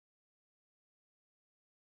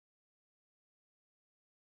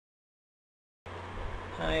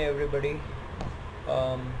Hi everybody.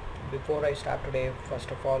 Um, Before I start today,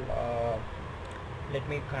 first of all, let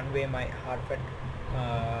me convey my heartfelt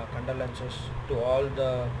condolences to all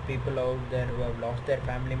the people out there who have lost their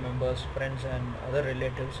family members, friends, and other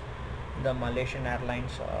relatives in the Malaysian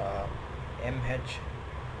Airlines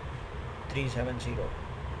MH370.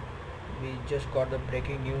 We just got the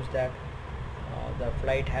breaking news that the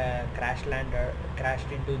flight had crashed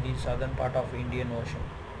into the southern part of Indian Ocean.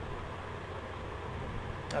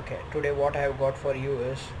 Okay, today what I have got for you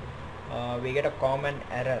is we get a common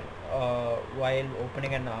error while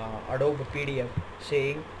opening an Adobe PDF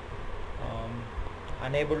saying um,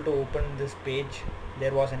 unable to open this page.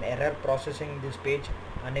 There was an error processing this page,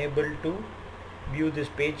 unable to view this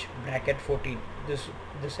page bracket 14. This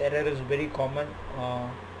error is very common,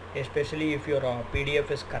 especially if your PDF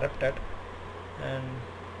is corrupted. And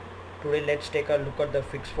today let's take a look at the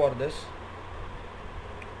fix for this.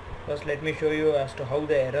 First let me show you as to how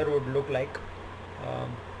the error would look like.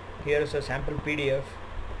 um, Here is a sample PDF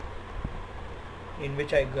in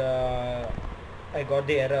which I got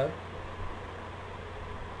the error.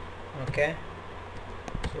 Okay,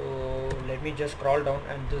 so let me just scroll down,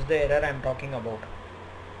 and this is the error I am talking about.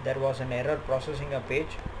 There was an error processing a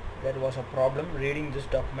page. There was a problem reading this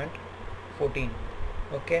document 14.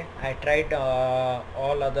 Okay, I tried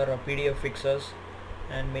all other PDF fixers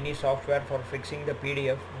and many software for fixing the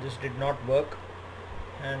PDF. This did not work,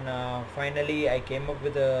 and finally I came up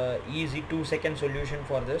with a easy 2-second solution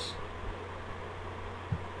for this.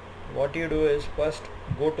 What you do is first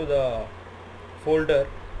go to the folder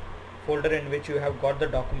in which you have got the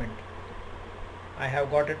document. I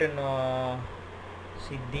have got it in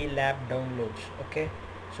CD Lab downloads. Okay,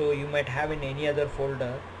 so you might have in any other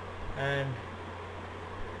folder, and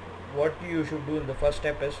what you should do in the first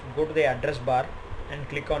step is go to the address bar and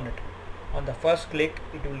click on it. On the first click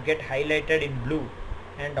it will get highlighted in blue,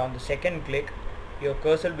 and on the second click your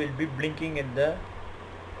cursor will be blinking at the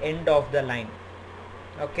end of the line.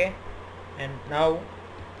 Okay, and now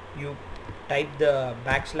you type the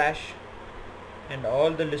backslash and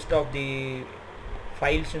all the list of the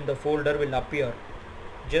files in the folder will appear.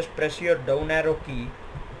 Just press your down arrow key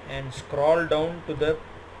and scroll down to the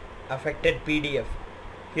affected PDF.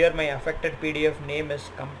 Here my affected PDF name is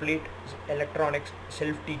Complete Electronics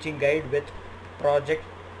Self-Teaching Guide with Project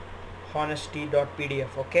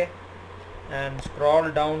Honesty.pdf. Okay, and scroll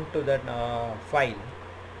down to that file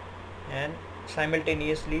and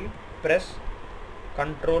simultaneously press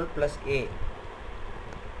Ctrl plus A.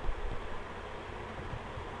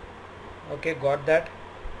 Okay, got that?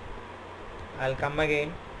 I'll come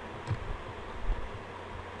again.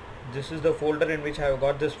 This is the folder in which I have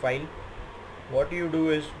got this file. What you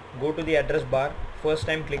do is go to the address bar, first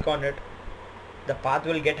time click on it, the path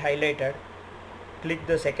will get highlighted. Click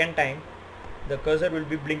the second time, the cursor will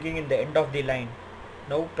be blinking in the end of the line.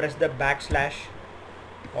 Now press the backslash,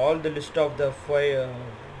 all the list of the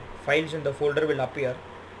files in the folder will appear.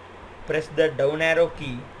 Press the down arrow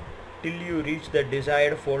key till you reach the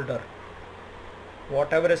desired folder.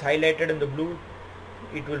 Whatever is highlighted in the blue,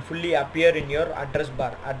 it will fully appear in your address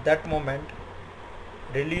bar. At that moment,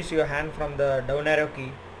 release your hand from the down arrow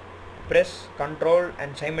key, press Ctrl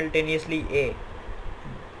and simultaneously A.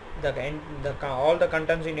 All the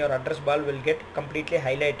contents in your address bar will get completely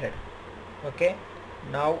highlighted. Okay,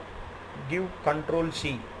 now give Ctrl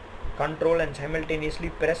C, Ctrl and simultaneously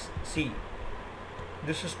press C.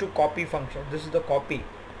 This is to copy function. This is the copy.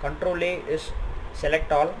 Ctrl A is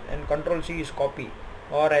select all and Ctrl C is copy.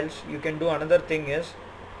 Or else you can do another thing is,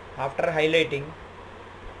 after highlighting,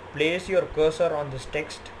 place your cursor on this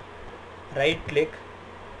text, right click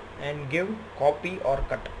and give copy or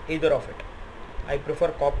cut, either of it. I prefer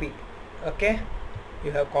copy. Okay,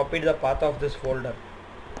 you have copied the path of this folder.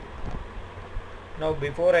 Now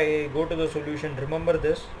before I go to the solution, remember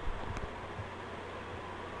this.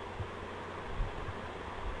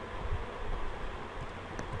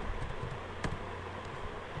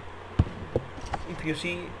 If you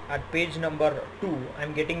see at page number 2, I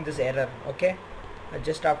am getting this error. Okay,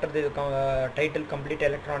 just after the title Complete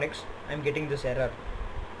Electronics, I am getting this error.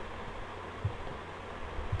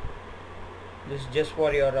 This is just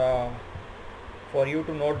for your for you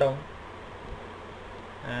to note down,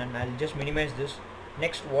 and I'll just minimize this.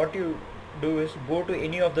 Next, what you do is go to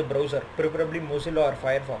any of the browser, preferably Mozilla or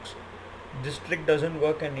Firefox. This trick doesn't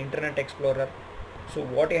work in Internet Explorer, so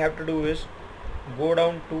what you have to do is go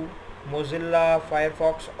down to Mozilla,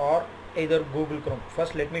 Firefox, or either Google Chrome.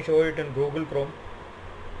 First let me show it in Google Chrome.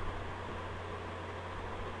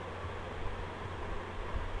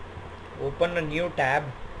 Open a new tab,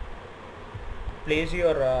 place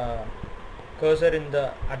your cursor in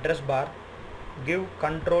the address bar, give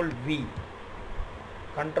Control V,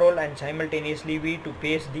 Control and simultaneously V to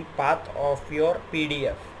paste the path of your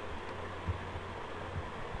PDF.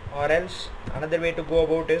 Or else another way to go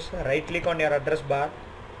about is right click on your address bar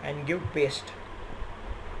and give paste.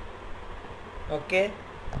 Okay,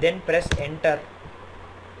 then press enter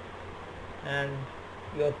and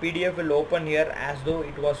your PDF will open here as though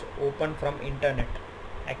it was opened from internet.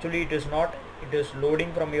 Actually it is not, it is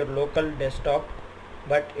loading from your local desktop,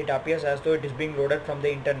 but it appears as though it is being loaded from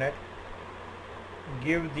the internet.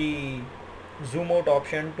 Give the zoom out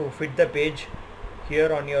option to fit the page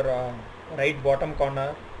here on your right bottom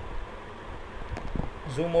corner.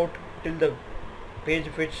 Zoom out till the page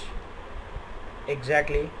fits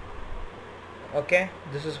exactly. Okay,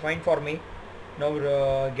 this is fine for me.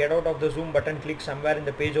 Now get out of the zoom button, click somewhere in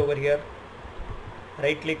the page over here,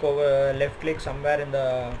 right click over, left click somewhere in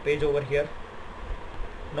the page over here.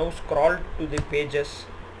 Now scroll to the pages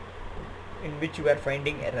in which you are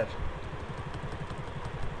finding error.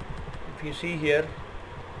 If you see here,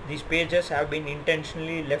 these pages have been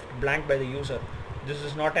intentionally left blank by the user. This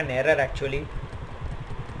is not an error actually.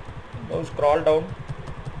 Now scroll down.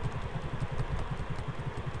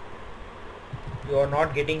 You are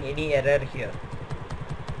not getting any error here.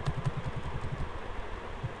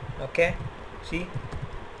 Okay, see,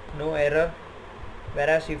 no error.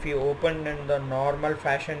 Whereas if you open in the normal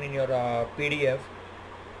fashion in your PDF,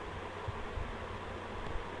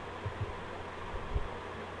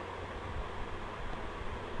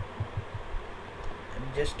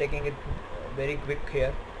 I'm just taking it very quick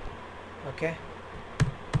here. Okay,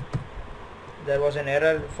 there was an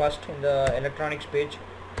error first in the electronics page.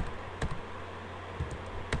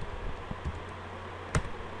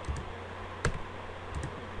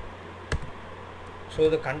 So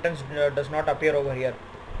the contents does not appear over here.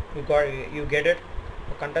 You get it?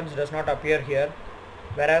 The contents does not appear here,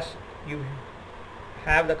 whereas you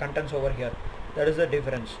have the contents over here. That is the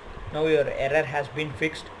difference. Now your error has been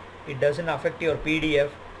fixed. It doesn't affect your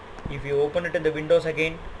PDF. If you open it in the Windows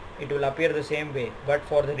again, it will appear the same way, but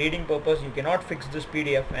for the reading purpose you cannot fix this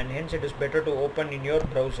PDF, and hence it is better to open in your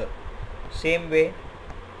browser. Same way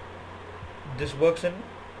this works in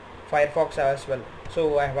Firefox as well.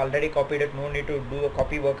 So I have already copied it, no need to do the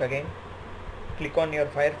copy work again. Click on your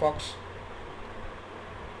Firefox.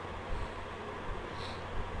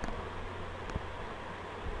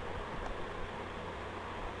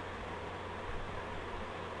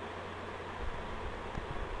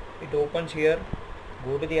 It opens here.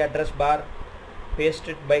 Go to the address bar, paste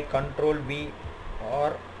it by Control V,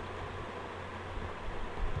 or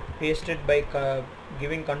paste it by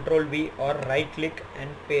giving Control V, or right click and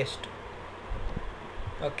paste.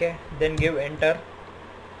 Okay, then give enter.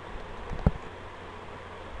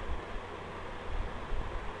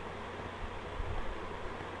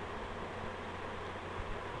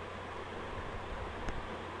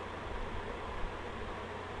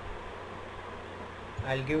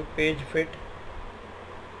 I'll give page fit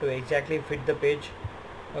to exactly fit the page.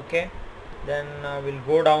 Okay, then we'll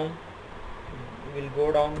go down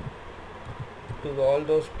to all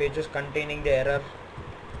those pages containing the error.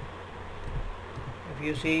 If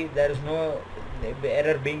you see, there is no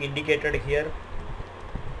error being indicated here.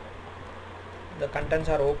 The contents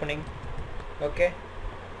are opening. Okay,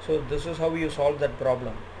 so this is how you solve that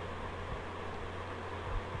problem.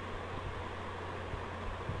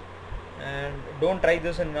 And don't try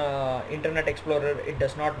this in Internet Explorer, it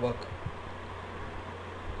does not work.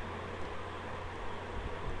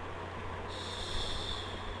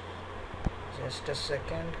 Just a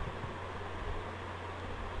second.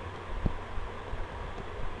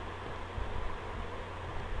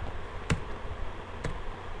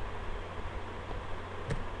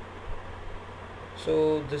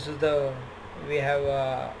 So this is we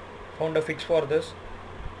have found a fix for this.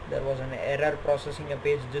 There was an error processing a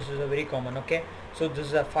page. This is a very common. Okay, so this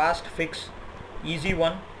is a fast fix, easy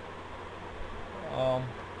one.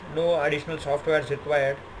 No additional software is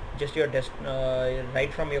required, just your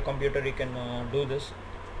right from your computer you can do this.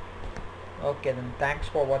 Okay, then thanks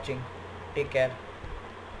for watching. Take care.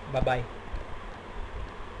 Bye bye.